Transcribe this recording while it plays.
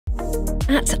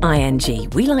At ING,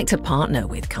 we like to partner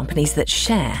with companies that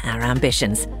share our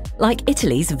ambitions, like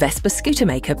Italy's Vespa scooter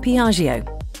maker Piaggio.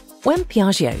 When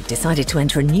Piaggio decided to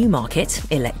enter a new market,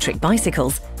 electric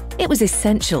bicycles, it was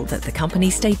essential that the company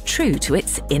stayed true to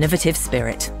its innovative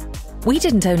spirit. We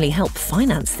didn't only help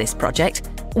finance this project,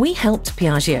 we helped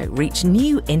Piaggio reach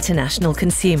new international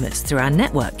consumers through our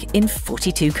network in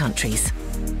 42 countries.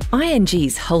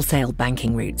 ING's wholesale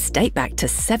banking roots date back to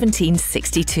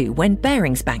 1762 when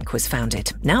Barings Bank was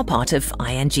founded, now part of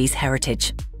ING's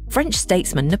heritage. French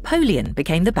statesman Napoleon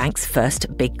became the bank's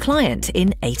first big client in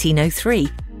 1803,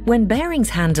 when Barings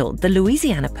handled the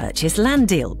Louisiana Purchase land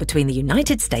deal between the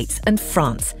United States and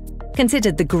France,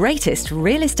 considered the greatest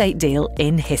real estate deal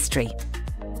in history.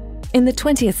 In the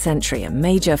 20th century, a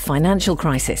major financial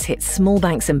crisis hit small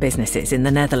banks and businesses in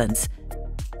the Netherlands.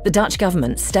 The Dutch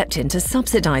government stepped in to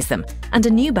subsidise them, and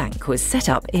a new bank was set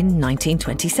up in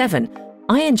 1927,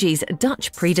 ING's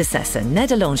Dutch predecessor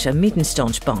Nederlandse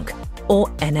Middenstandsbank, or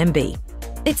NMB.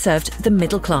 It served the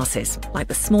middle classes, like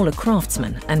the smaller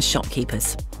craftsmen and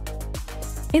shopkeepers.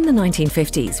 In the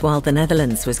 1950s, while the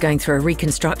Netherlands was going through a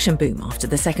reconstruction boom after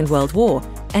the Second World War,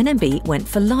 NMB went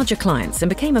for larger clients and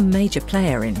became a major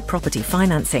player in property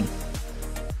financing.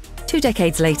 2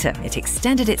 decades later, it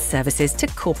extended its services to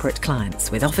corporate clients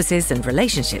with offices and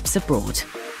relationships abroad.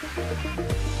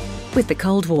 With the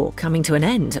Cold War coming to an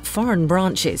end, foreign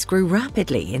branches grew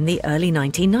rapidly in the early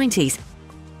 1990s.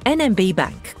 NMB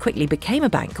Bank quickly became a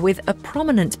bank with a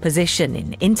prominent position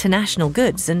in international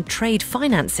goods and trade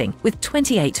financing, with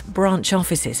 28 branch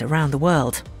offices around the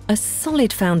world. A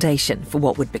solid foundation for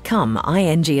what would become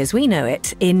ING as we know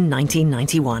it in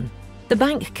 1991. The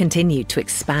bank continued to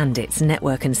expand its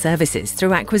network and services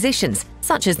through acquisitions,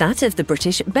 such as that of the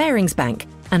British Barings Bank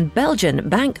and Belgian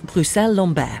Bank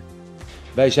Bruxelles-Lombard.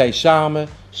 Wij zijn samen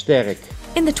sterk.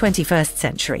 In the 21st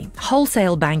century,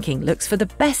 wholesale banking looks for the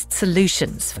best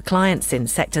solutions for clients in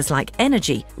sectors like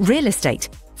energy, real estate,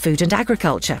 food and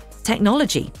agriculture,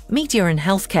 technology, media and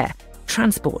healthcare,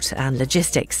 transport and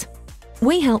logistics.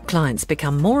 We help clients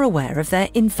become more aware of their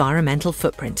environmental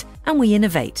footprint, and we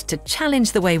innovate to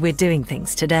challenge the way we're doing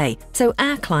things today, so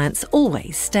our clients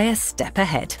always stay a step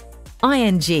ahead.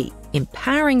 ING,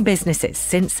 empowering businesses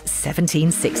since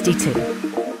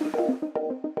 1762.